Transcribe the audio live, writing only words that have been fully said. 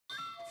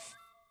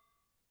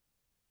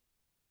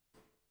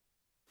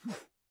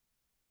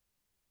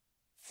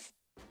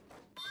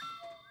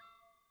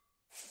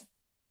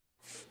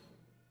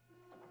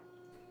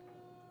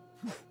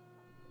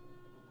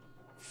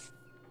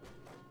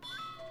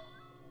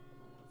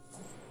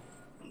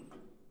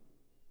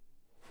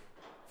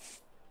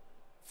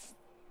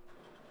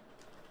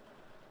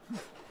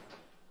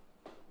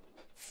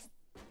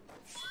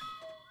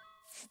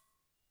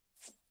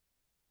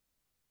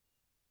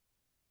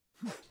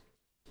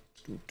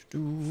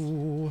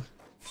Do.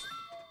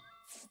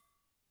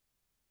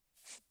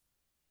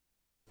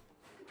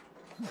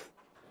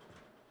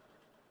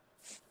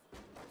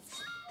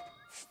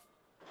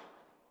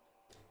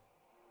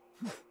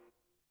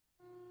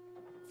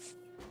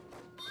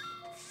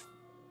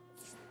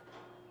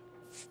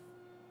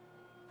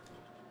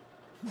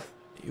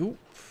 Oop.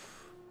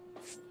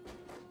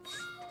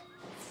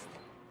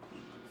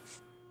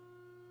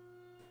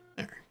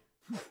 There.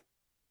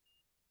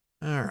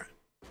 All right.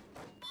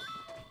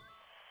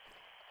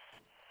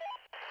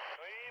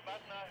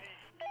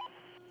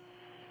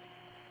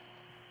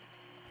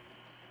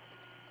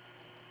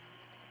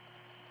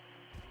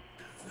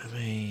 I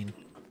mean,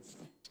 there's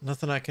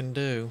nothing I can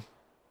do.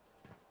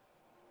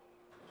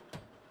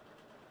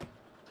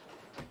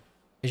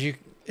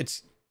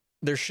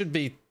 There should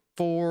be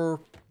 4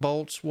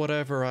 bolts,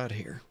 whatever, out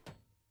here.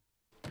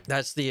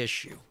 That's the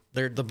issue.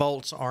 The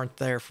bolts aren't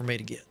there for me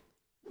to get.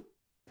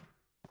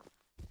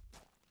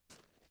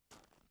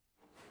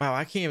 Wow,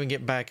 I can't even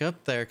get back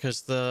up there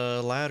because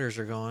the ladders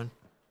are gone.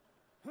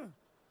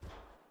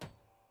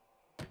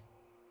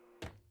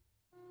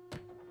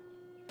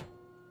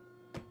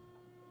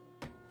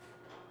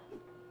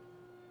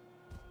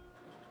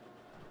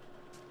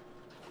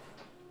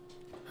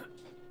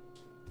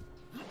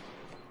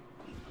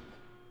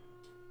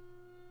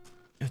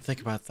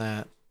 Think about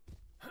that.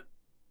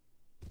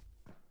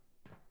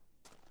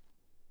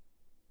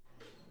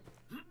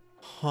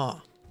 Huh.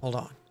 Hold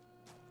on.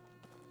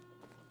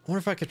 I wonder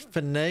if I could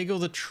finagle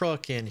the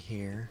truck in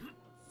here.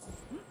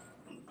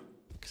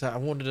 Because I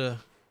wanted to...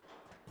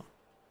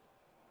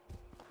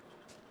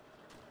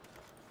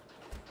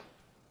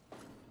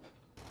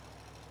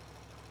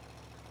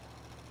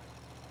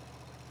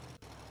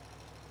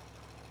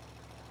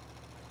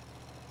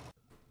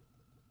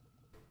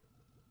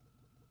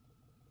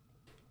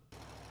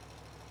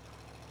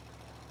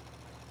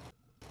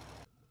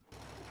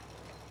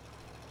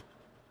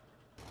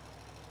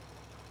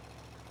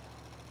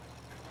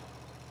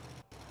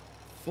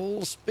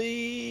 Full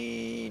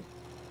speed.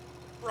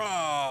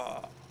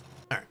 Raw. All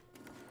right.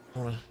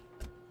 Hold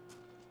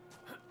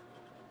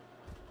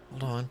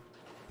on.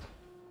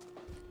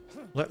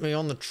 Let me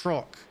on the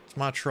truck. It's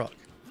my truck.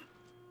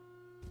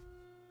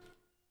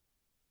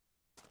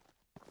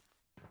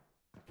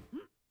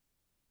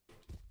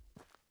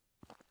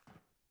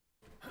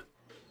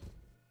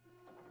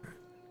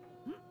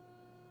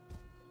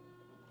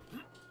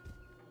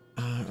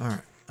 All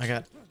right. I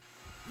got...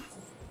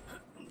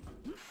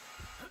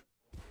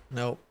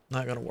 Nope,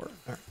 not gonna work.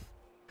 All right.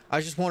 I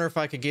just wonder if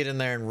I could get in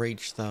there and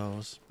reach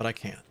those, but I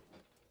can't.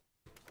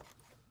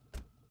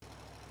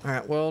 All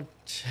right, well,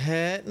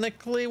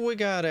 technically we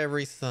got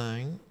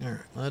everything. All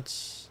right,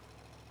 let's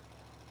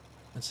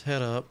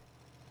head up.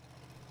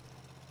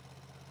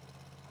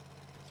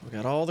 So we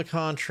got all the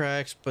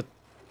contracts, but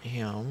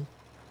him.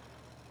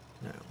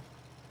 No.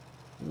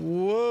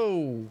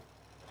 Whoa.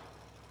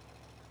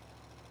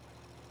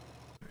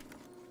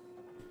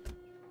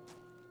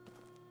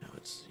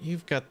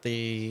 You've got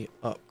the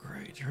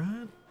upgrades,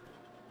 right?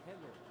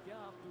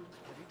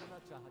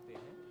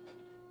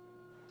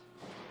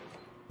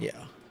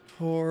 Yeah.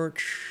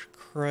 Torch,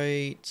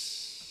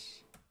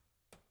 crates,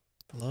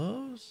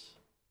 gloves.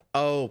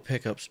 Oh,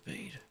 pickup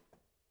speed.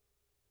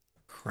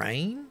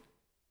 Crane?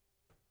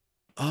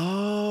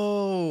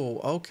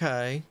 Oh,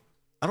 okay.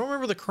 I don't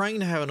remember the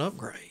crane having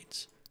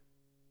upgrades.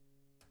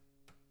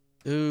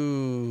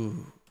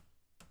 Ooh.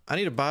 I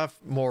need to buy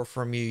more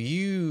from you.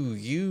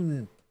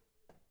 You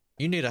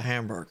need a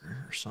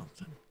hamburger or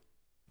something.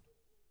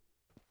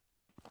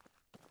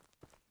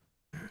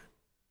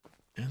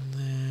 And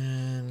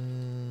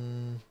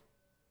then...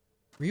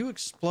 Were you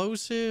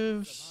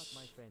explosives?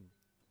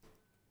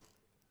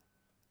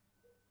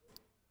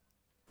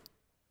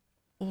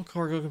 Full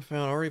cargo can be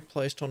found already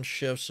placed on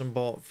ships and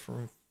bought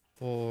from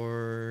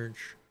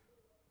Forge.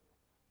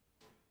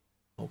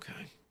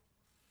 Okay.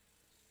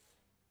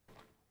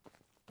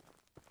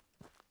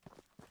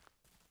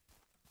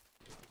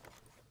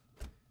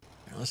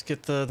 Let's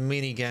get the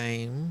mini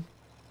game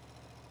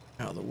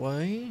out of the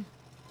way.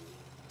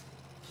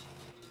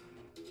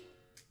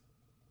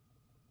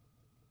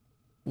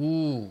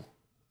 Ooh.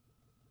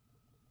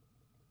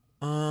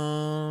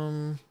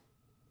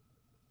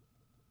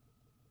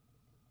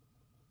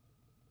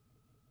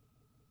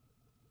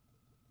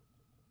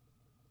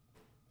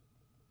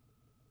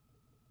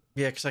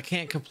 Yeah, because I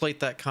can't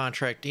complete that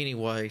contract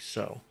anyway,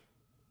 so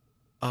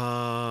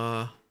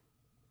we're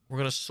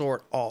gonna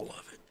sort all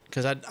of it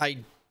because I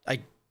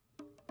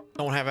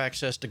don't have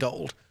access to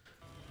gold.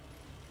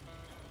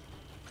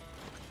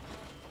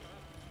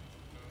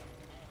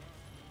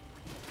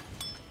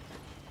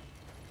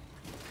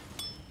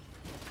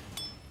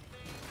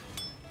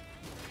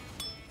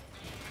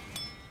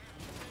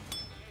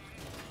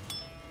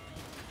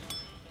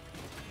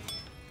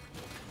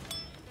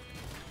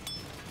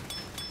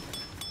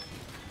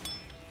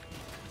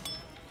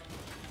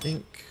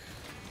 Think.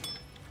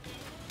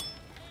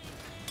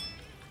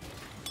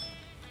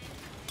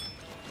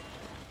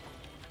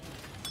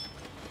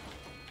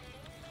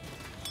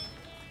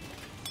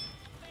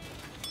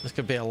 This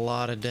could be a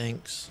lot of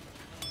dinks.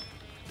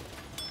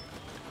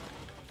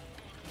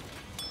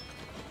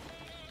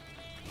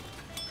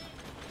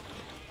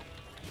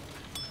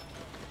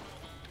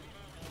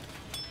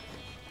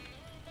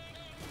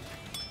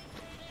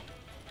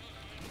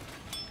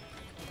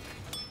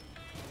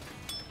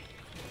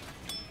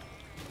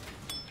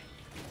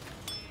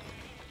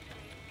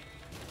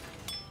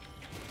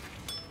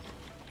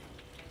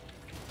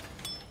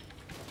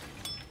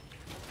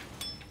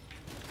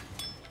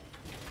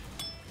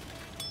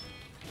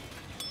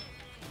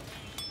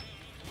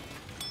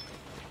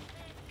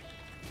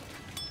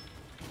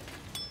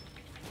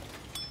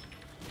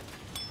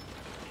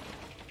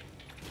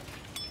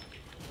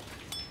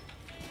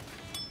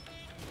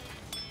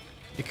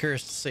 Be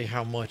curious to see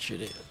how much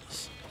it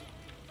is.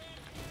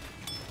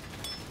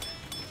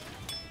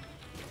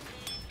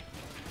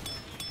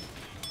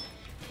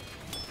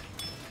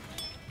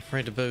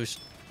 Afraid to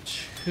boost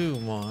too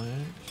much.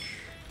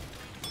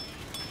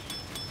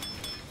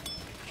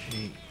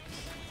 Jeez.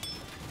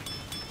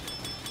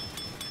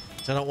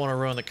 So I don't want to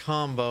run the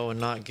combo and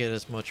not get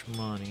as much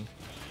money.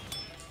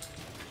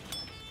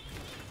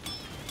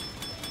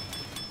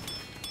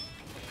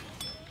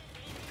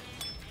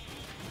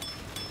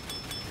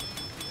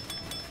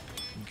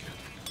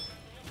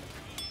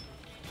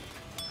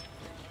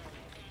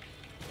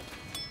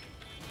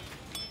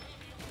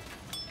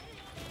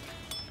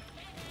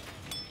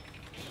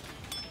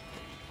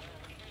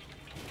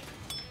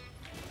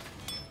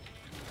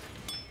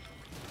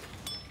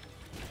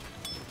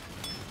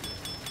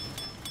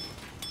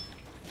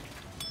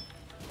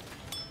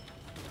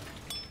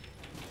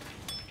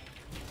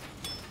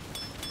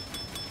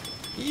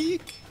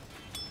 Eek.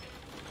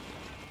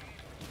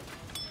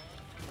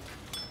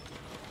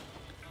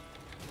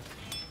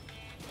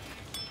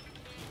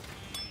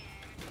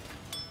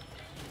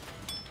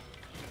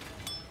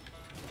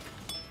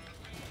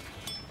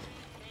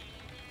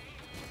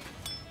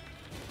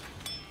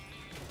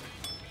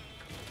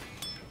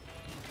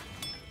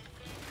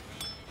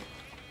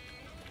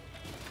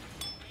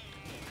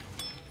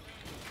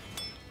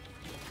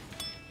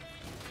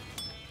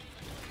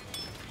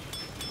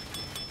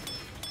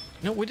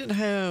 No, we didn't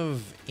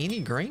have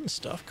any grain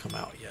stuff come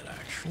out yet,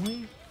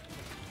 actually.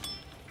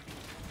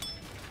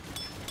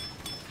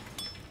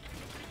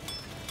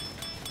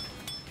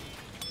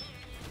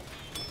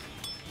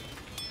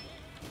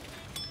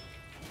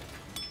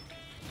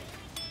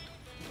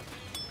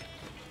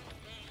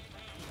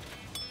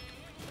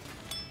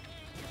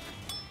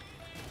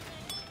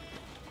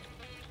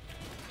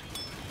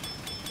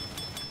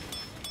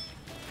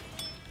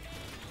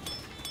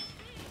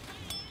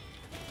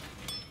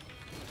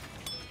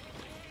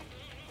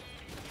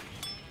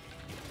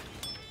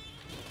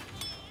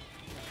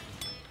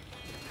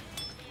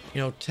 You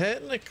know,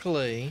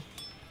 technically,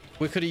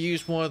 we could have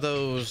used one of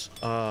those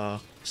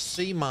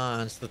sea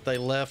mines that they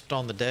left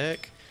on the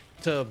deck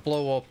to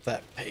blow up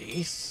that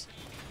piece.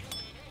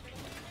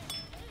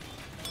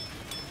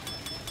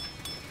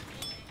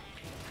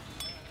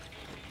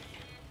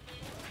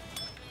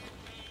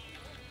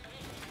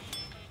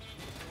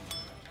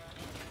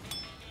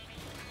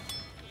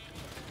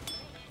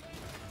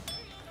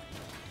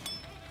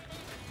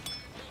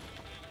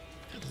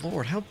 Good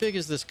Lord, how big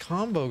is this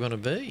combo going to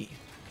be?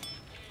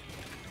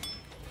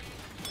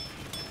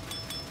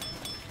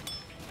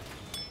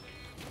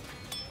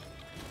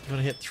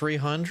 Gonna hit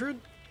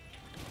 300.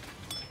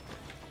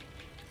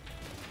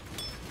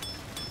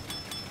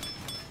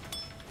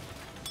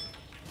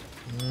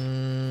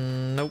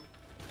 Nope.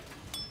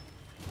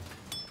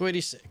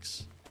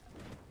 286.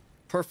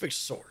 Perfect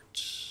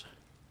sort.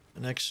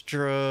 An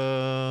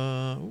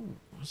extra. Ooh,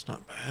 that's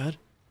not bad.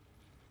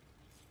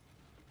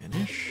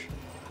 Finish.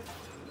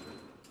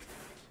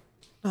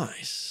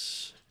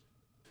 Nice.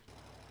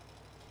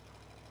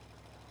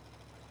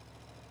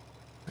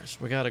 Alright, so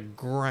we got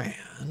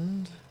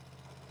 $1,000.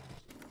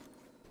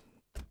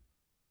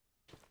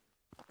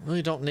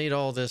 Really don't need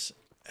all this.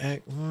 Yeah.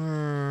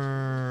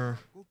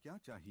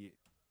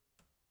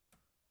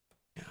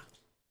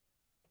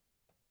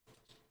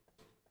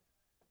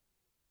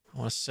 I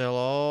want to sell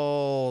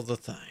all the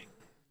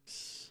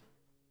things.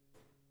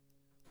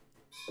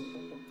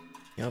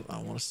 Yep,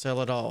 I want to sell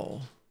it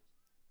all.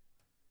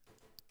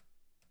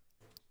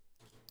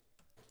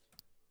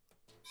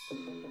 All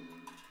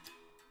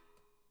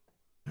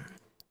right.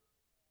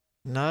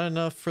 Not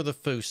enough for the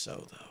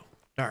Fuso, though.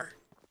 Darn.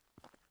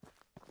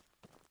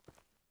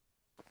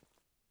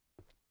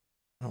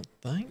 I don't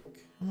think.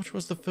 How much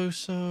was the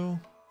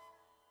Fuso?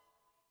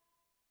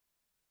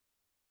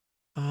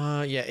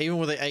 Yeah, even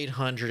with the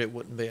 800, it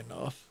wouldn't be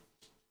enough.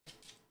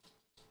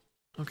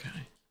 Okay.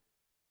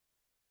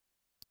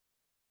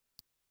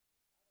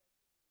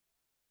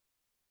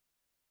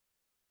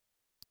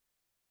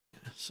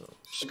 Yeah, so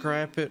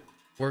scrap it.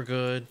 We're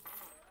good.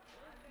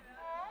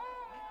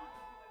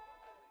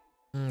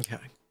 Okay.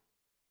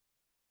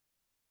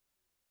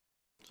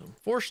 So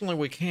unfortunately,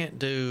 we can't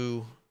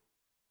do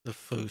the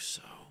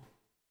Fuso.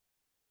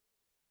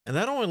 And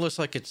that only looks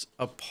like it's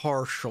a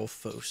partial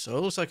Fuso.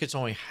 It looks like it's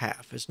only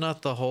half. It's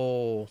not the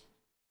whole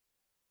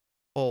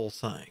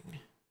thing.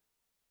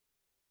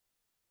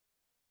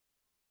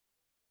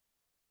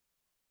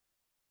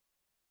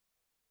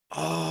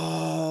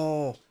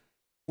 Oh,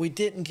 we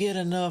didn't get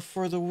enough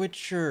for the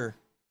Witcher.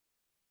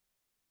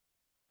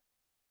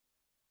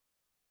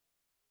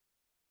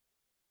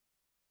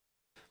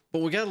 But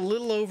we got a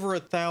little over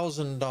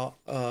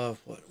 $1,000.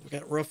 What we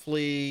got,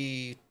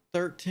 roughly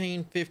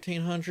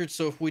 1,500.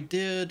 So if we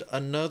did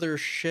another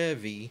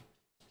Chevy,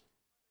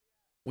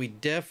 we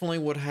definitely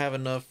would have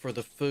enough for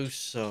the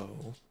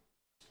Fuso.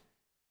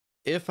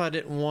 If I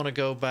didn't want to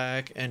go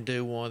back and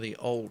do one of the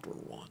older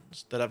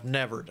ones that I've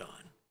never done.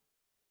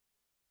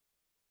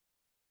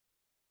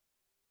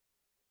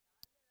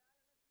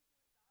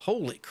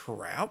 Holy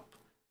crap.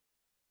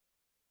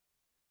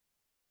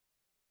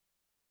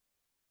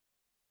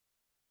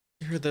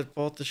 Here that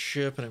bought the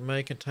ship and it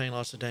may contain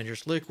lots of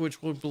dangerous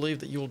liquids. We believe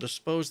that you will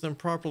dispose them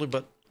properly,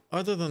 but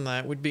other than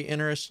that, we'd be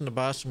interested to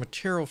buy some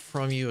material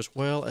from you as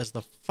well as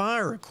the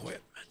fire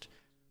equipment.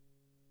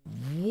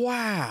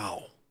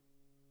 Wow.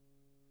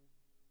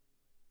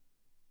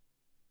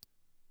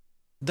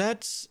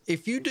 That's,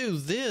 if you do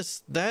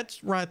this,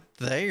 that's right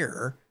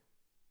there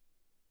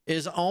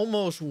is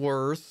almost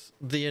worth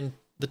the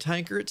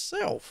tanker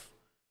itself.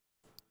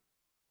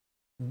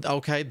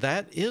 Okay,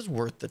 that is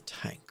worth the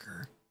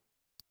tanker.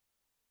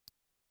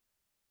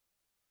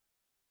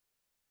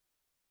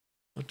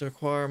 To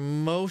acquire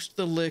most of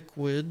the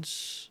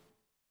liquids.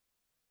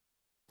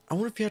 I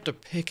wonder if you have to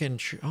pick and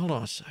choose. Hold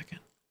on a second.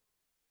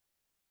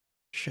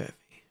 Chevy.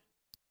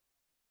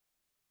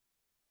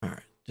 All right.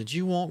 Did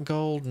you want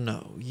gold?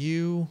 No.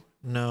 You?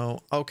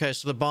 No. Okay,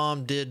 so the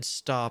bomb did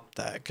stop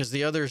that because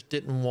the others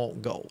didn't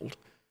want gold.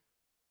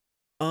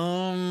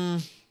 I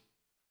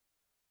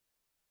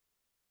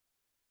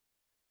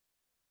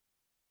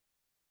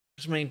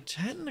mean,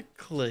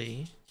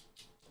 technically.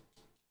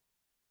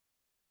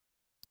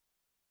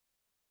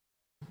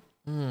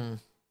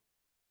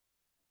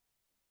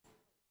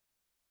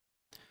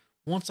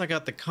 Once I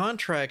got the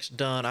contracts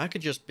done, I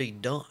could just be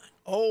done.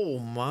 Oh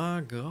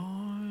my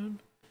god.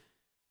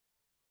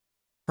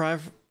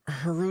 Private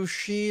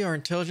Harushi, our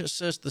intelligence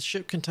says the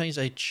ship contains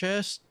a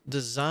chest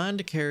designed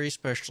to carry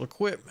special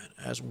equipment,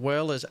 as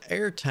well as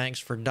air tanks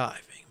for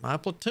diving. My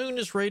platoon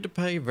is ready to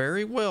pay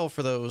very well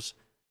for those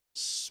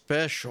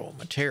special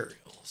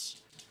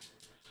materials.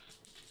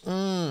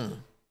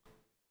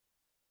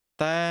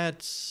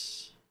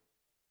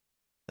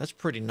 That's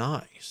pretty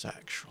nice,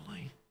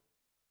 actually.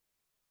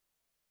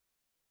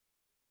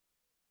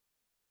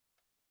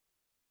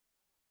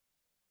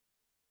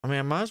 I mean,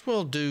 I might as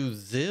well do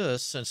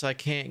this since I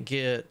can't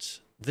get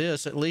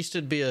this. At least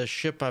it'd be a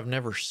ship I've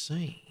never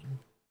seen.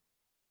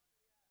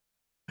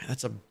 Man,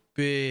 that's a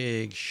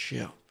big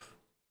ship.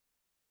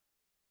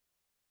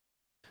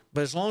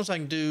 But as long as I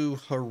can do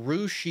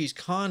Harushi's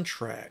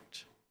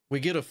contract, we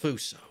get a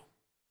Fuso.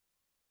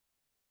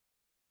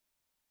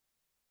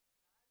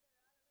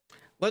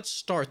 Let's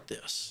start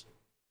this.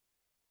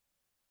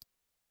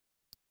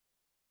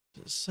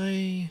 Does it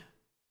say?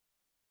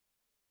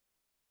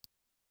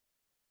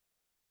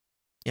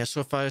 Yeah, so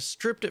if I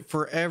stripped it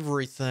for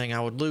everything, I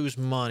would lose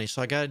money.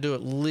 So I got to do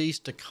at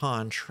least a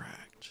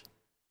contract.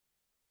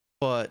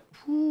 But,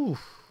 whew.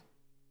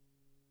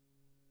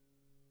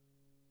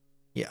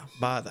 Yeah,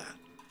 buy that.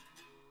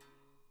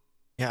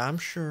 Yeah, I'm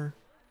sure.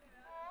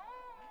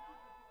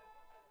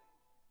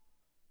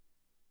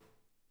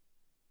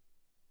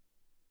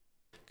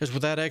 Because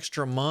with that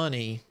extra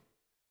money...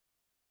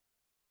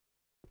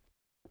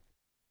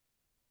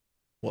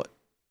 What?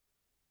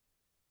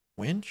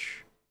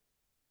 Winch?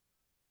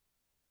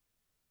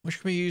 Which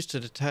can be used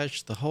to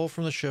detach the hull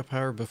from the ship,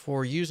 however,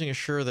 before using,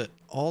 assure that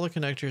all the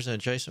connectors and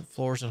adjacent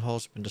floors and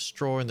hulls have been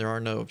destroyed and there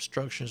are no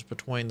obstructions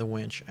between the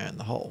winch and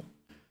the hull.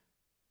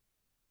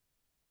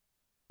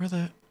 Where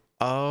that?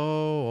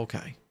 Oh,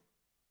 okay.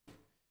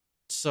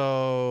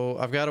 So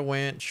I've got a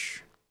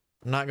winch.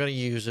 I'm not going to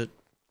use it.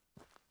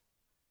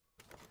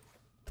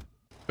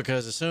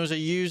 Because as soon as I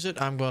use it,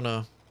 I'm going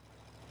to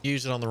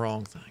use it on the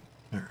wrong thing.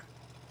 All right.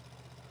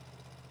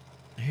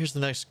 Here's the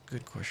next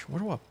good question.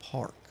 Where do I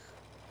park?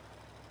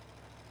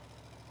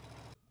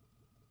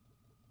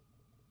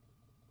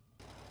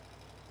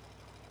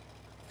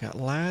 Got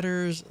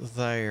ladders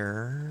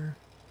there.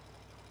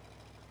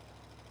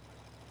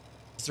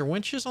 Is there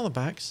winches on the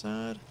back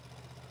side?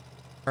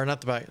 Or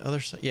not the back, other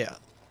side? Yeah.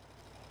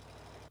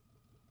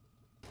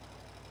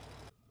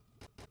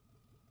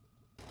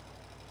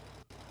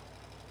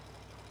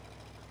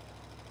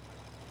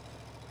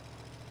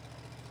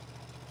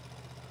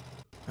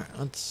 All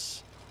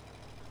right,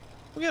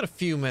 we got a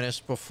few minutes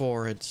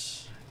before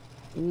it's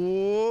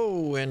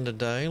end of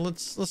day.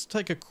 Let's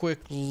take a quick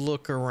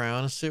look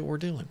around and see what we're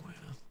dealing with.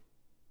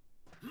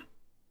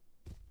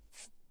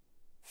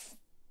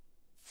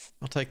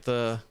 I'll take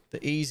the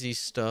easy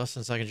stuff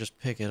since I can just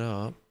pick it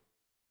up.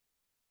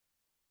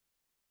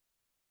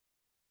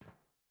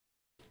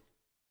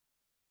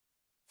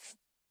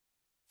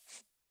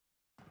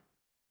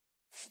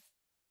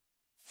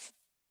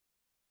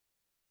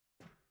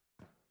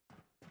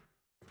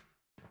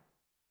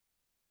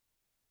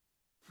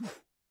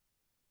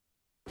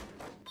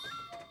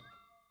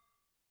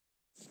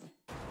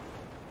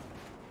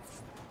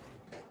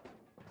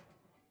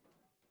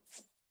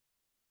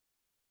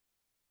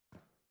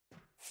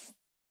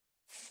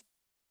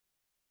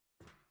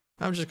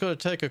 I'm just going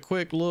to take a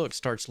quick look.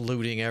 Starts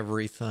looting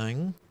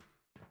everything.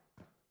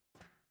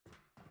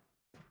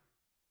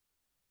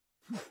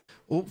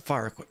 Oh,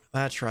 fire equipment.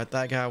 That's right.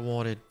 That guy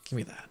wanted. Give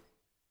me that.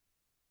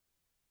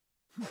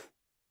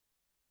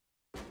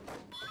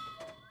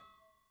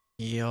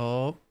 Yup.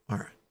 All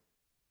right.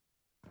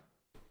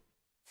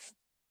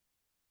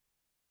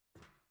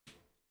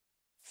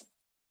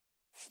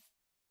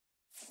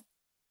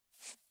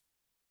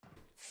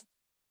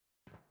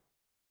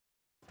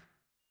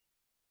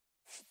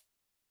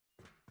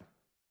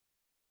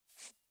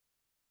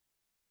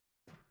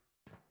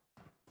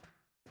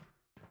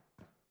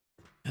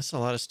 That's a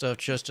lot of stuff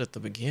just at the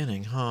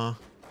beginning, huh?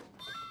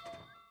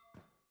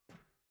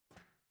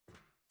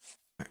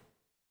 Right.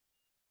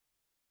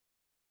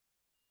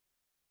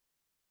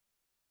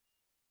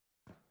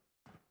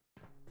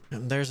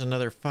 And there's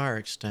another fire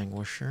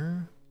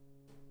extinguisher.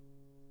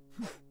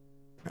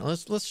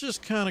 Right, let's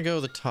just kind of go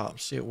to the top,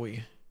 see what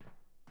we.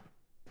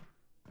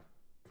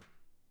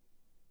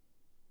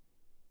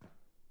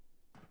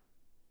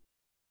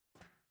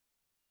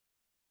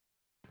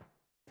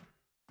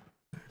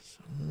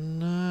 So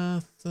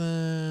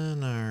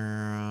nothing. All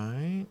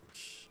right.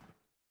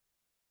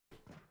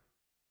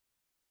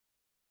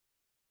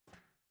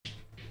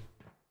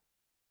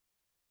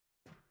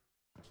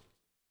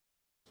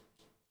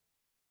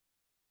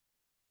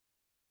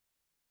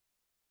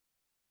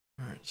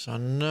 All right. So I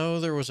know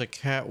there was a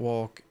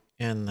catwalk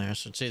in there,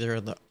 so it's either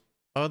the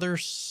other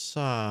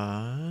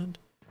side.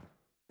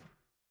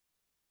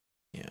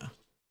 Yeah.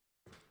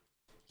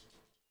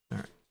 All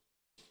right.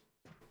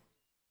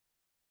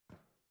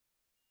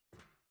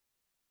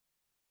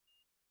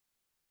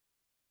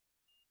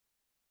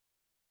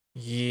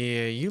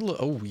 Yeah, you look.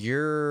 Oh,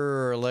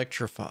 you're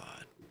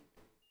electrified.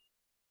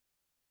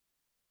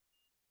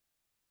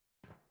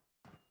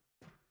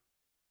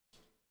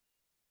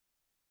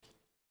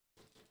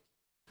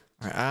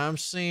 All right, I'm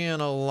seeing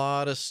a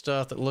lot of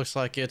stuff that looks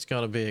like it's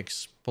going to be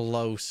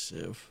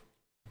explosive.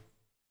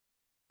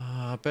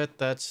 I bet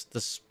that's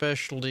the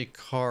specialty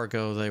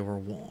cargo they were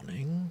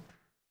wanting.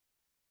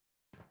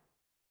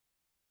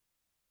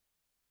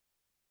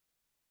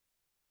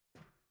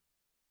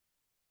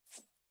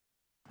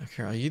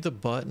 Okay, are you the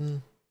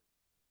button?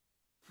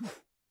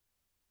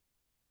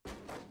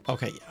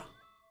 Okay, yeah.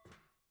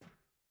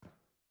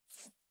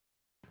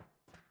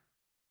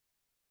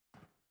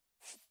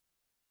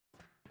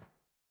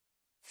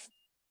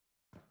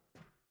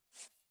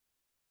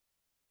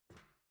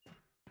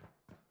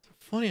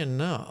 Funny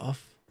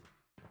enough.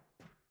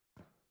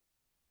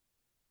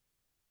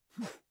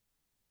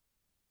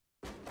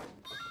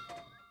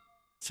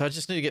 So I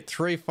just need to get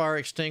 3 fire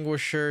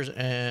extinguishers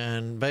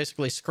and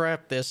basically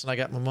scrap this, and I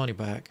got my money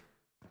back.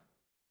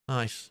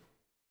 Nice.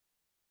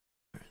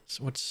 All right,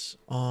 so what's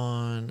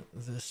on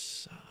this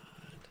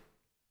side?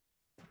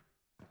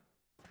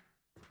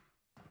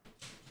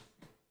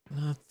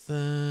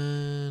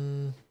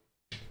 Nothing.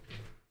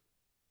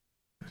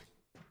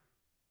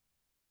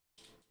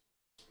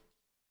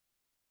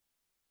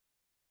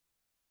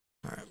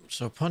 All right,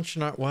 so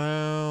punching out.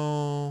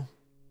 Well,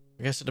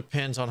 I guess it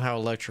depends on how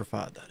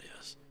electrified that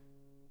is.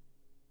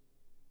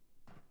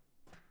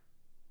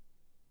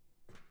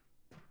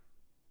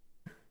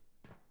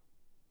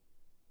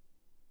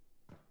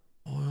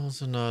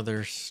 Oils and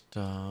other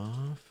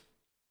stuff.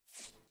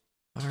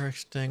 Fire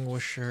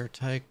extinguisher,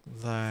 take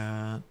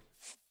that.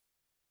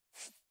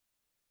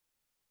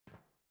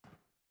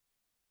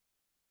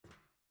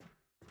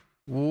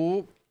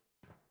 Whoop.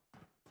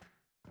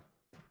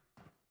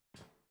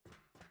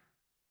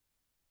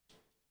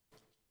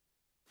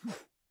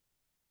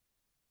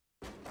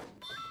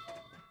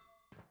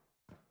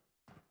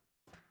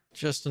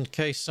 Just in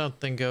case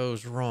something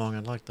goes wrong,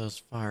 I'd like those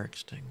fire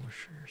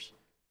extinguishers.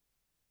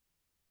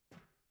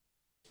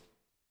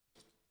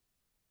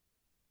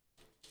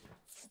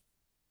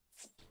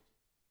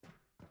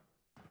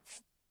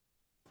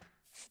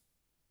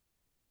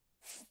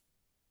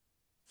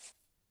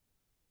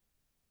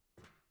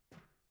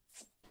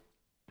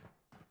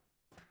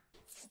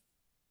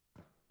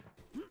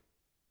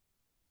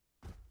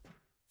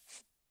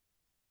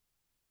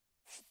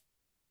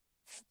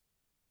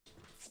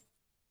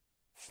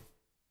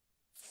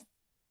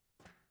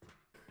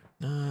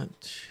 Not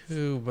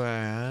too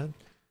bad.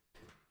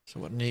 So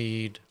what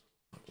need?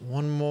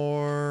 One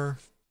more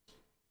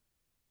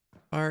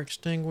fire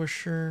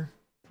extinguisher.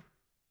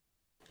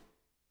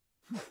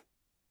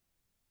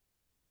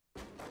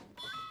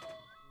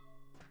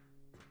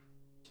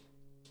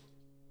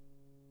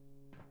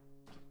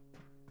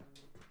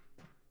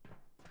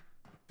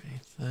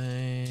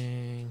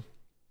 Anything?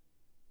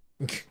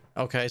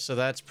 Okay, so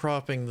that's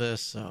propping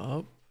this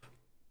up.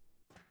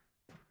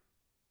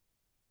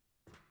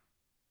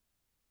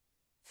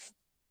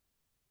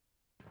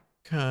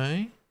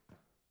 Okay.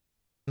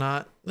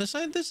 Not this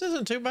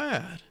isn't too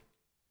bad.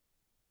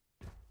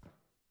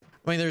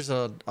 I mean, there's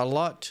a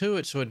lot to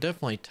it, so it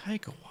definitely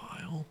take a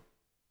while.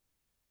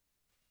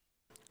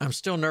 I'm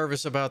still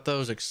nervous about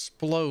those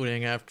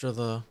exploding after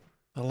the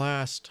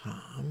last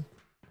time.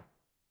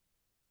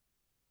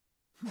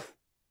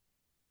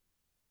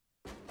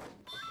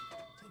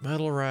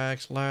 Metal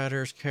racks,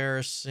 ladders,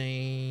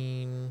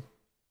 kerosene.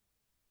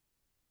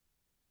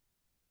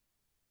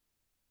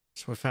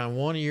 So we found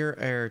one of your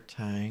air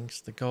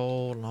tanks, the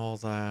gold and all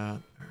that.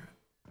 All right.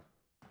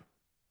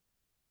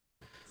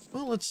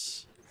 Well,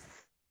 let's...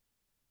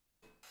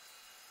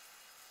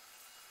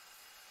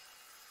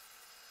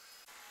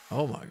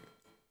 Oh my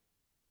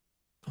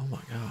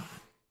God.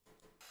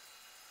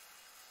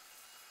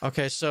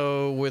 Okay,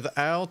 so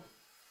without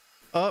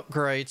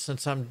upgrades,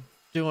 since I'm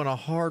doing a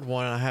hard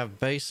one and I have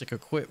basic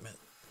equipment,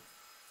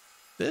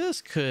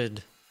 this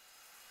could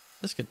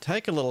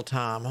take a little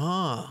time,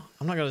 huh?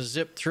 I'm not going to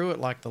zip through it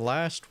like the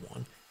last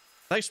one.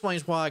 That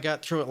explains why I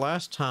got through it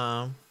last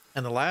time.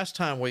 And the last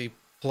time we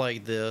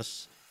played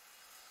this,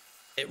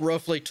 it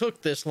roughly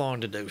took this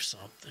long to do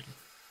something.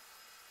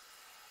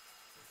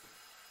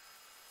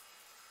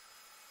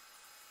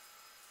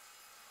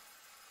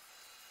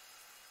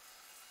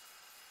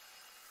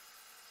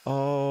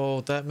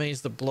 Oh, that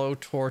means the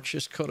blowtorch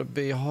is going to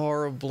be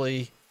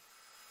horribly,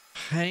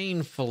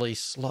 painfully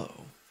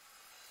slow.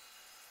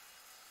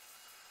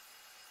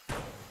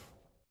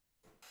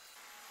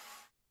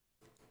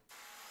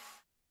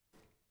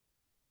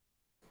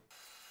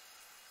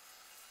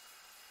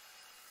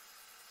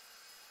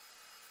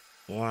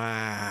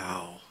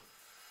 Wow.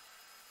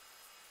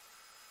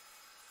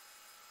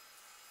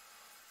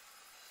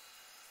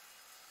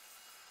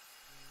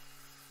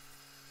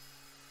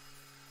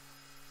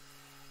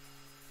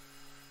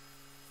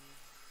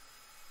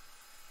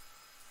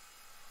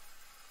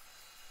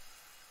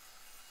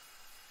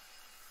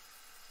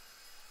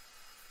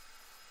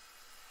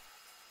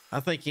 I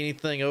think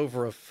anything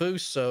over a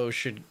Fuso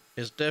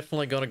is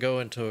definitely going to go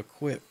into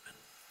equipment.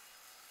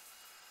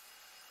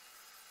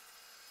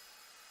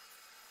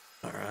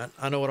 All right,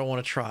 I know what I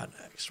want to try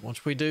next.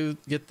 Once we do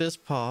get this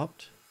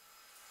popped,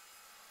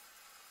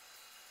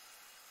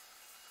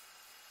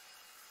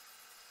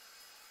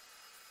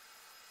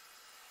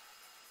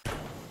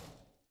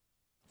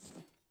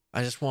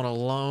 I just want to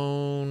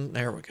loan.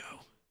 There we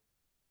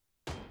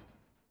go.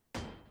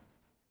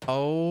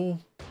 Oh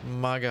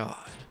my God.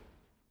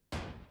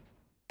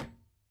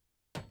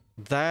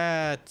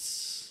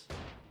 That's...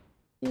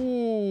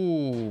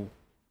 Ooh.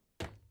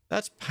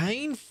 That's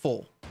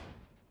painful.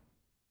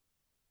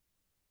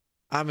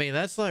 I mean,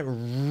 that's like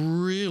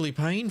really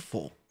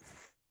painful.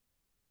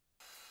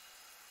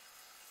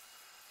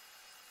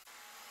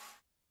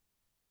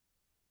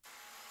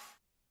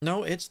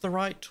 No, it's the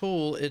right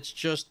tool. It's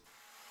just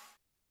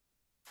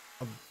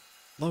a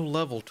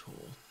low-level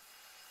tool.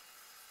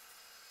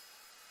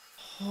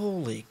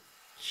 Holy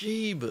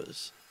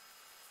jeebus.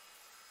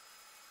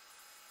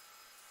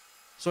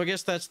 So I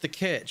guess that's the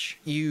catch.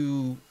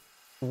 You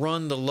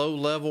run the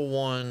low-level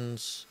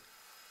ones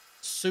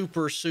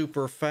super,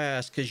 super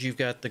fast because you've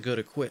got the good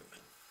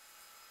equipment.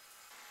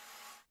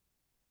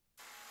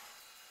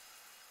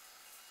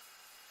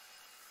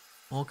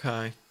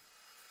 Okay.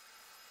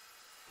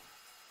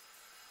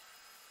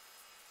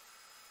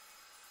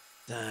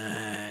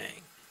 Dang.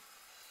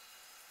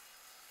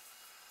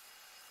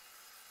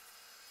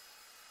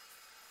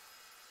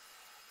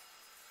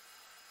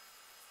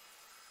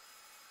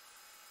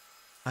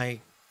 I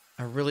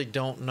really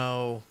don't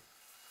know.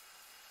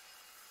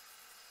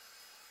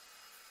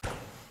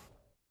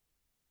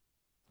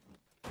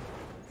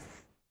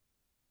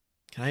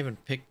 Can I even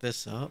pick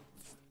this up?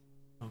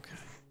 Okay.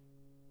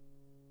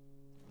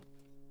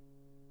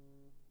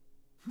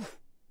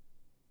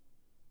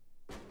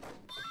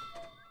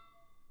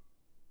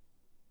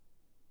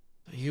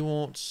 You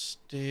want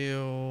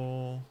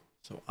steel.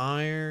 So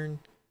iron,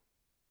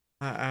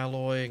 high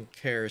alloy, and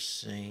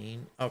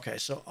kerosene. Okay,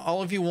 so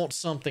all of you want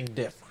something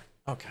different.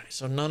 Okay,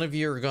 so none of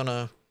you are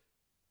gonna...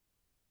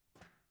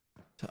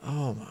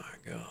 Oh my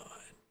God.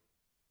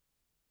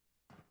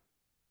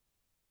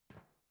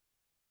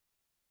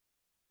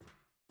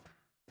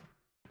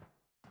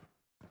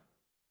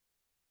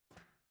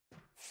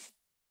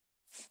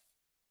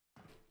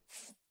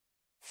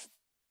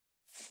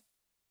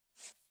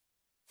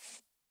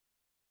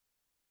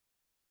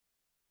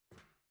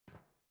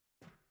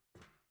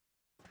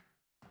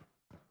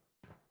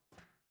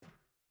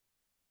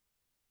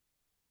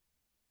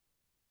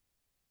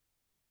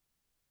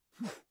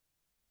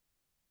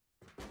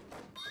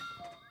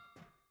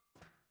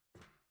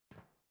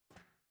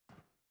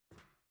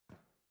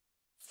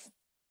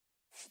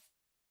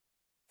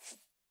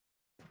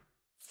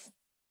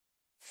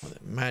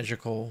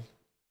 Magical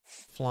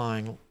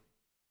flying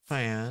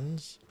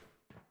fans.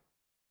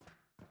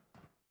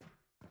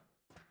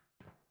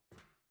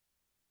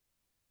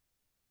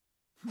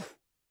 I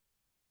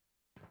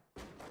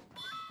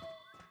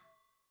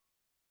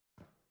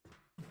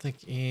don't think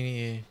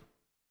any...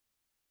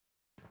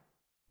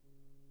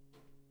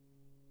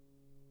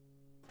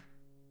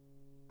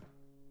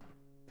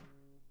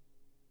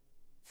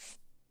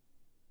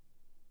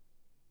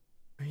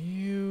 Are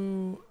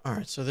you... All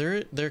right, so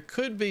there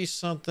could be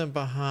something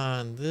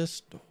behind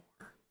this door.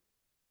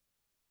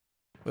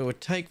 It would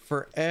take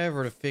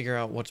forever to figure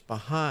out what's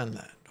behind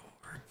that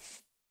door.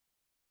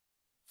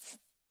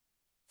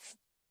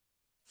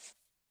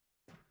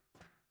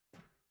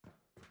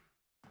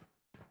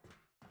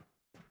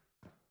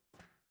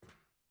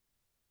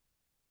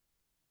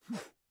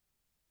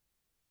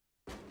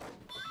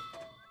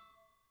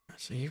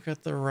 So you've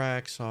got the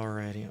racks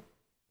already.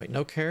 Wait,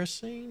 no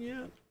kerosene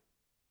yet?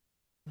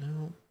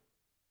 No.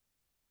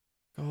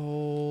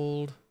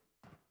 Gold.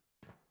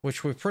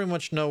 Which we pretty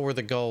much know where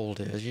the gold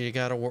is. We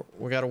gotta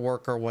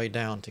work our way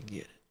down to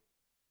get it.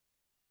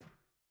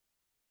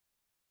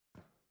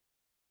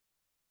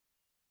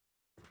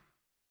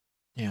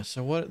 Yeah,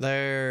 so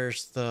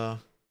there's the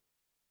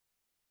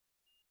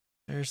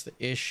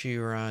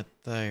issue right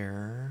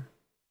there.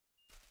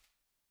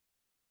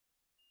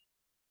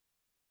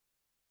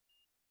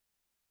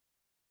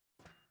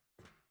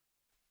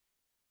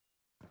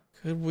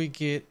 Could we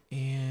get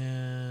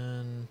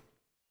in?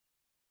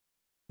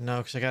 No,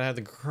 because I gotta have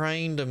the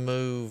crane to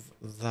move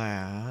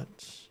that.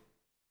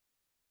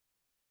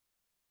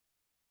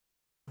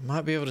 I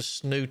might be able to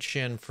snooch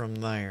in from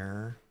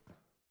there.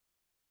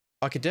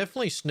 I could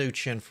definitely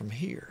snooch in from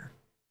here.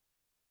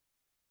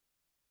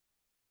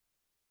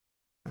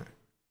 All right.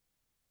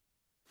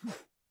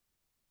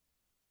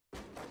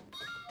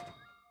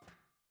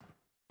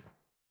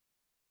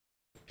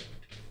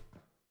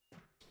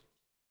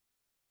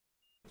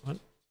 What?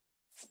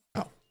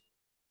 Oh.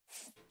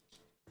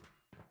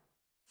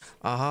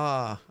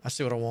 Aha, I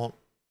see what I want.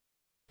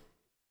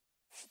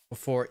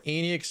 Before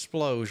any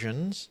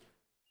explosions.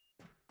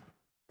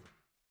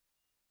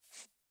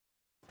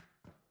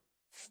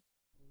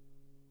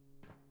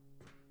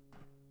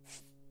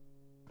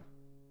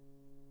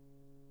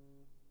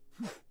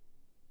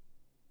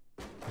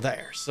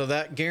 There. So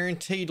that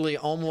guaranteedly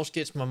almost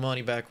gets my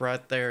money back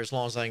right there as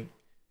long as I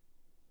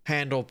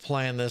handle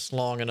playing this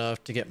long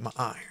enough to get my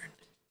iron.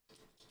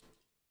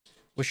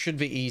 Which should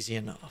be easy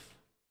enough.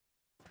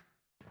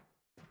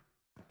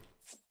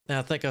 Now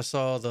I think I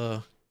saw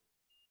the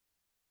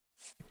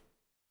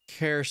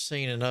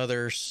kerosene and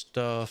other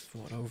stuff.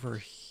 What, over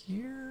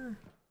here?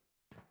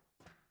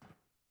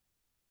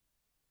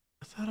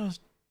 I thought I was...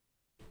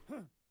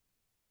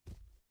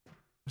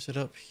 Was it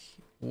up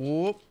here?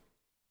 Whoop.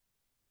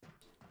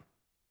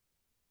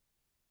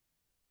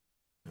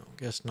 No,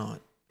 guess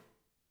not.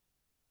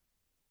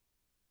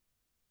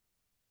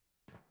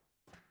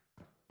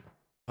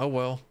 Oh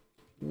well.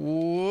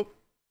 Whoop.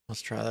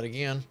 Let's try that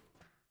again.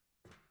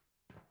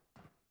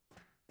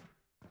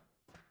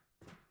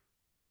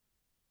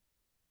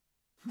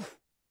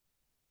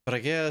 But I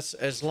guess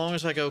as long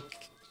as I go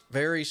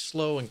very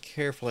slow and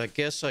carefully, I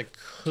guess I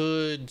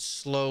could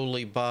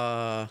slowly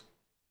buy...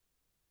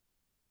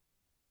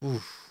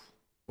 Oof.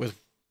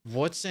 With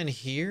what's in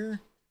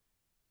here?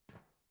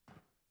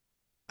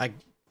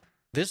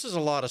 This is a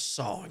lot of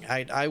sawing.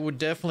 I would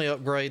definitely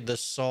upgrade the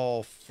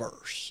saw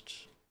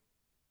first.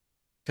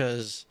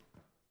 Because,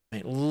 I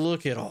mean,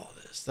 look at all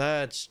this.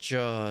 That's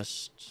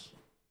just...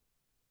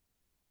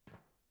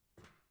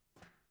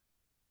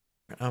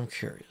 I'm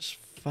curious.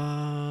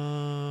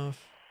 5...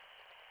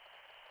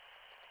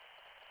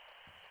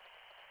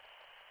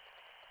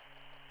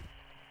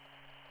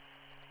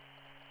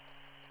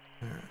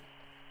 All right.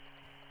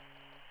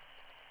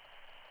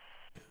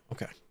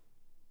 Okay.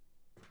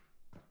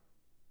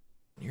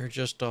 You're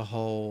just a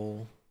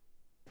hole.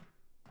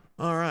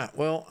 All right.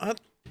 Well, I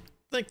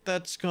think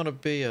that's going to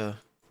be a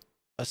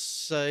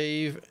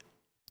save.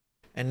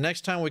 And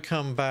next time we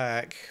come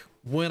back,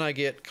 when I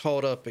get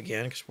caught up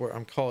again, because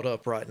I'm caught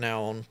up right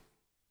now on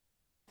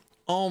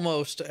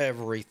almost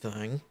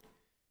everything.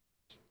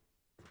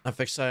 I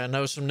say I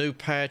know some new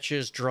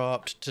patches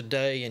dropped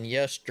today and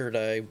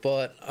yesterday,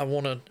 but I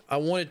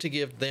wanted to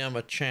give them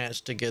a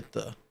chance to get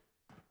the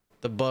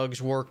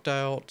bugs worked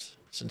out.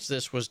 Since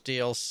this was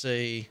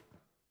DLC,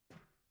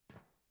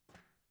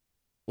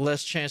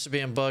 less chance of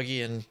being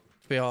buggy, and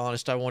to be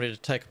honest, I wanted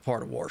to take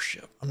apart a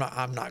warship. I'm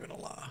not gonna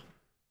lie.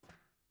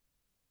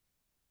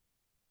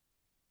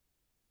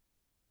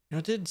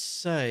 I did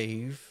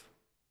save,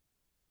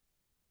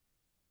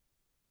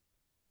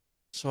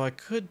 so I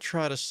could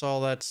try to saw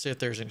that to see if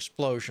there's an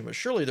explosion, but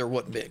surely there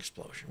wouldn't be an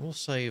explosion. We'll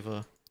save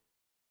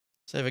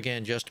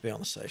again just to be on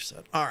the safe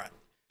side. All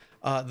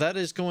right, that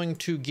is going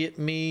to get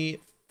me.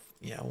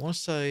 Yeah, I want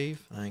to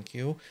save. Thank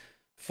you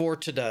for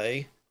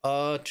today.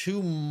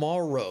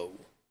 Tomorrow.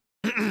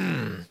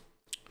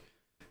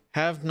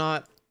 I've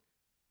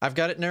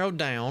got it narrowed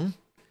down.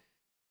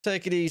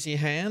 Take it easy,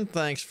 hand.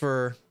 Thanks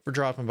for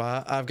dropping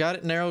by. I've got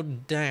it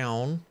narrowed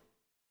down.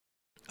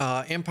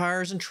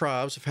 Empires and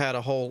Tribes have had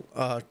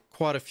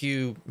quite a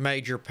few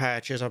major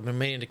patches. I've been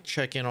meaning to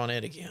check in on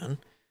it again.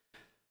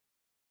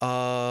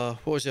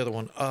 What was the other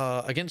one?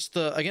 Against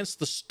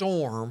the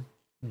Storm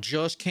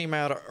just came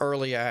out of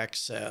early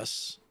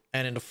access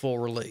and into full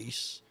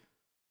release.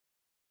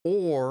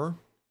 Or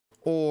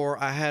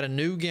I had a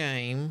new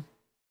game.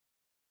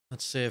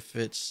 Let's see if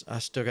I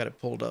still got it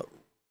pulled up.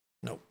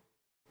 Nope.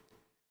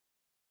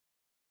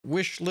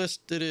 Wish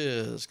list it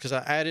is, because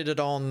I added it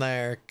on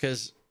there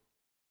because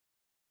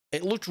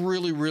it looked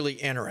really, really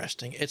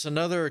interesting. It's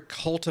another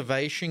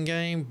cultivation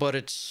game, but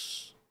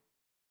it's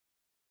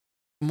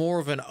more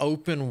of an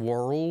open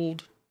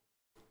world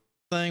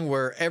thing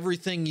where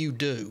everything you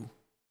do,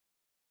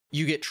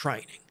 you get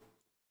training.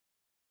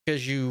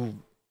 Because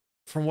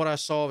from what I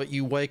saw of it,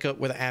 you wake up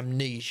with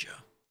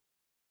amnesia.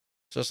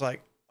 So it's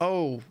like,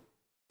 oh,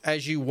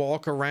 as you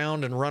walk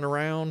around and run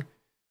around,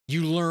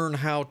 you learn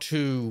how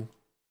to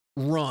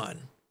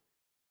run.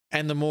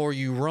 And the more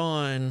you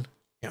run,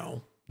 you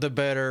know, the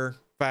better,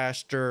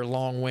 faster,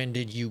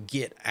 long-winded you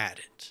get at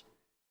it.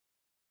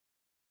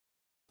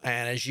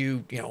 And as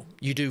you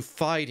do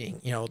fighting,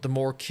 you know, the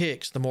more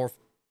kicks, the more,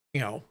 you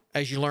know,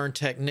 as you learn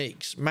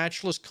techniques,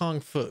 matchless kung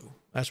fu,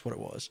 that's what it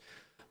was.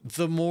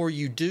 The more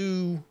you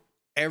do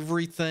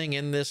everything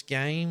in this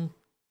game,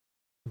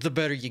 the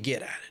better you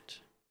get at it.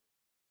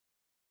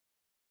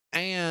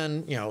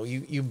 And, you know,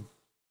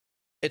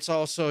 it's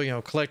also, you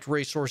know, collect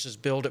resources,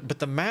 build it, but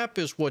the map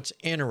is what's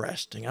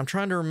interesting. I'm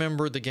trying to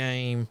remember the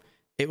game.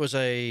 It was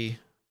a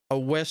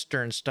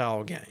Western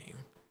style game.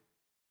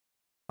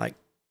 Like,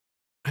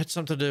 had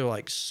something to do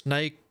like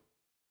snake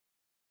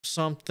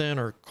something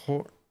or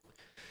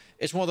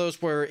it's one of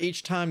those where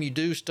each time you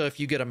do stuff,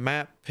 you get a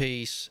map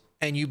piece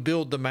and you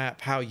build the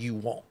map how you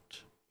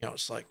want. You know,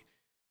 it's like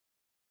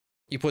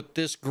you put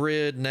this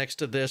grid next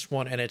to this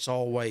one and it's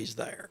always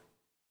there,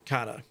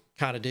 kind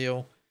of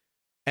deal.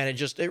 And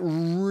it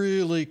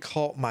really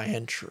caught my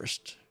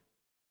interest.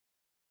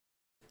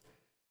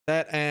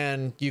 That,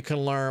 and you can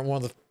learn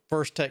one of the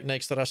first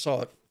techniques that I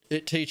saw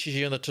it teaches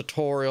you in the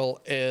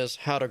tutorial is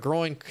how to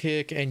groin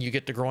kick, and you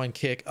get to groin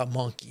kick a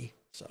monkey.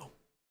 So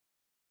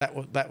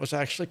that was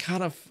actually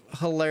kind of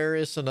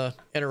hilarious and a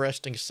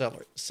interesting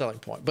selling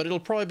point. But it'll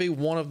probably be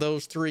one of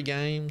those 3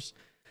 games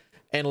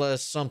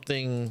unless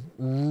something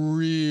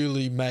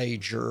really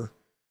major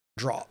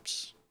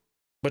drops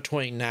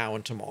between now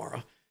and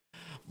tomorrow.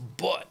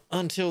 But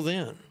until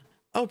then,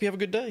 I hope you have a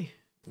good day,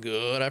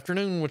 good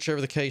afternoon,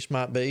 whichever the case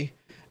might be.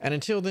 And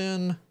until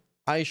then,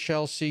 I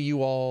shall see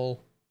you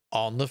all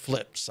on the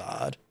flip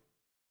side.